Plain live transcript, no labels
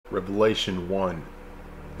Revelation 1.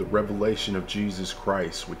 The revelation of Jesus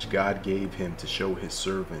Christ, which God gave him to show his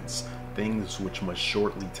servants things which must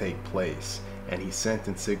shortly take place, and he sent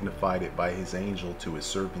and signified it by his angel to his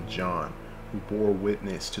servant John, who bore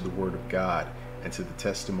witness to the word of God and to the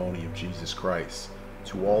testimony of Jesus Christ,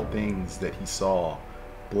 to all things that he saw.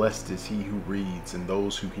 Blessed is he who reads, and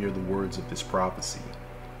those who hear the words of this prophecy,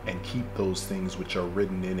 and keep those things which are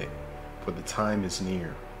written in it, for the time is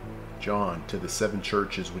near. John, to the 7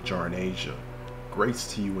 churches which are in Asia,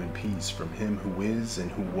 grace to you and peace from him who is, and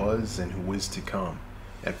who was, and who is to come,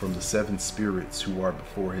 and from the 7 spirits who are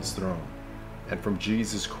before his throne, and from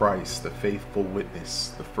Jesus Christ, the faithful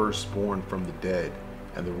witness, the firstborn from the dead,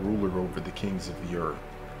 and the ruler over the kings of the earth,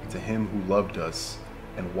 to him who loved us,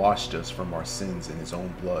 and washed us from our sins in his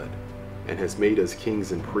own blood, and has made us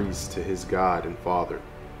kings and priests to his God and Father.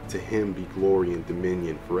 To him be glory and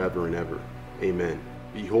dominion forever and ever. Amen.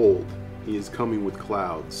 Behold, he is coming with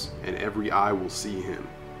clouds, and every eye will see him,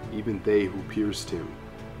 even they who pierced him,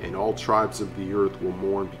 and all tribes of the earth will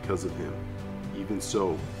mourn because of him. Even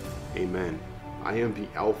so, Amen. I am the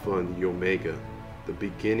Alpha and the Omega, the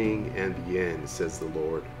beginning and the end, says the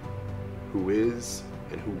Lord, who is,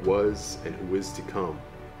 and who was, and who is to come,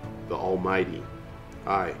 the Almighty.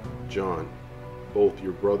 I, John, both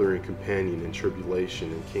your brother and companion in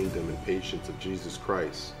tribulation and kingdom and patience of Jesus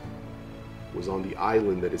Christ, was on the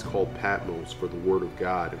island that is called Patmos for the word of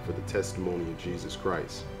God and for the testimony of Jesus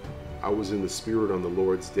Christ. I was in the Spirit on the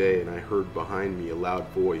Lord's day, and I heard behind me a loud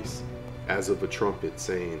voice, as of a trumpet,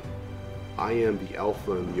 saying, I am the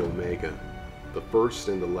Alpha and the Omega, the first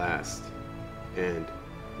and the last. And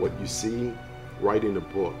what you see, write in a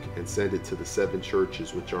book and send it to the 7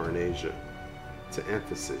 churches which are in Asia, to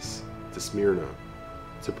Ephesus, to Smyrna,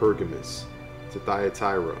 to Pergamos, to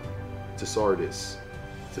Thyatira, to Sardis,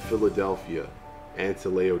 to Philadelphia, and to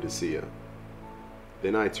Laodicea.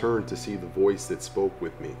 Then I turned to see the voice that spoke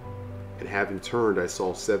with me, and having turned I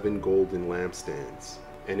saw 7 golden lampstands,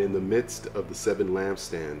 and in the midst of the 7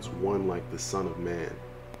 lampstands one like the Son of Man,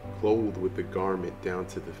 clothed with a garment down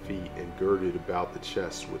to the feet and girded about the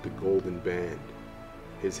chest with a golden band.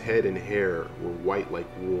 His head and hair were white like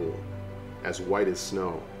wool, as white as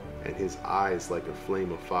snow, and his eyes like a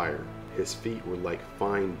flame of fire. His feet were like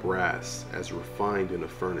fine brass, as refined in a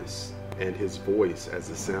furnace, and his voice as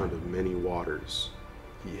the sound of many waters.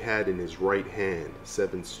 He had in his right hand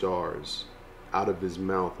 7 stars. Out of his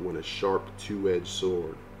mouth went a sharp 2-edged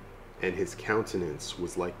sword, and his countenance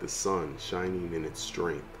was like the sun shining in its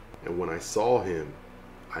strength. And when I saw him,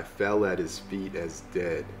 I fell at his feet as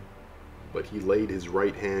dead. But he laid his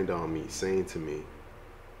right hand on me, saying to me,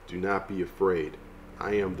 Do not be afraid.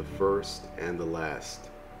 I am the first and the last.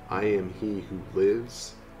 I am he who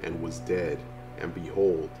lives and was dead, and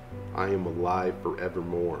behold, I am alive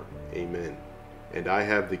forevermore. Amen. And I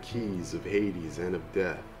have the keys of Hades and of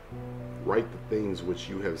death. Write the things which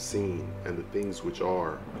you have seen, and the things which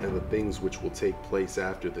are, and the things which will take place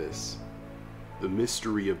after this. The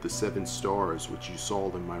mystery of the 7 stars which you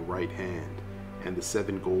saw in my right hand, and the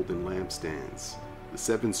 7 golden lampstands. The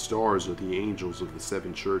 7 stars are the angels of the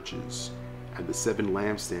 7 churches, and the 7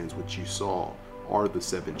 lampstands which you saw are the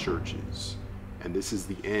 7 churches. And this is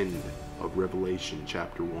the end of Revelation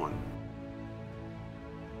chapter 1.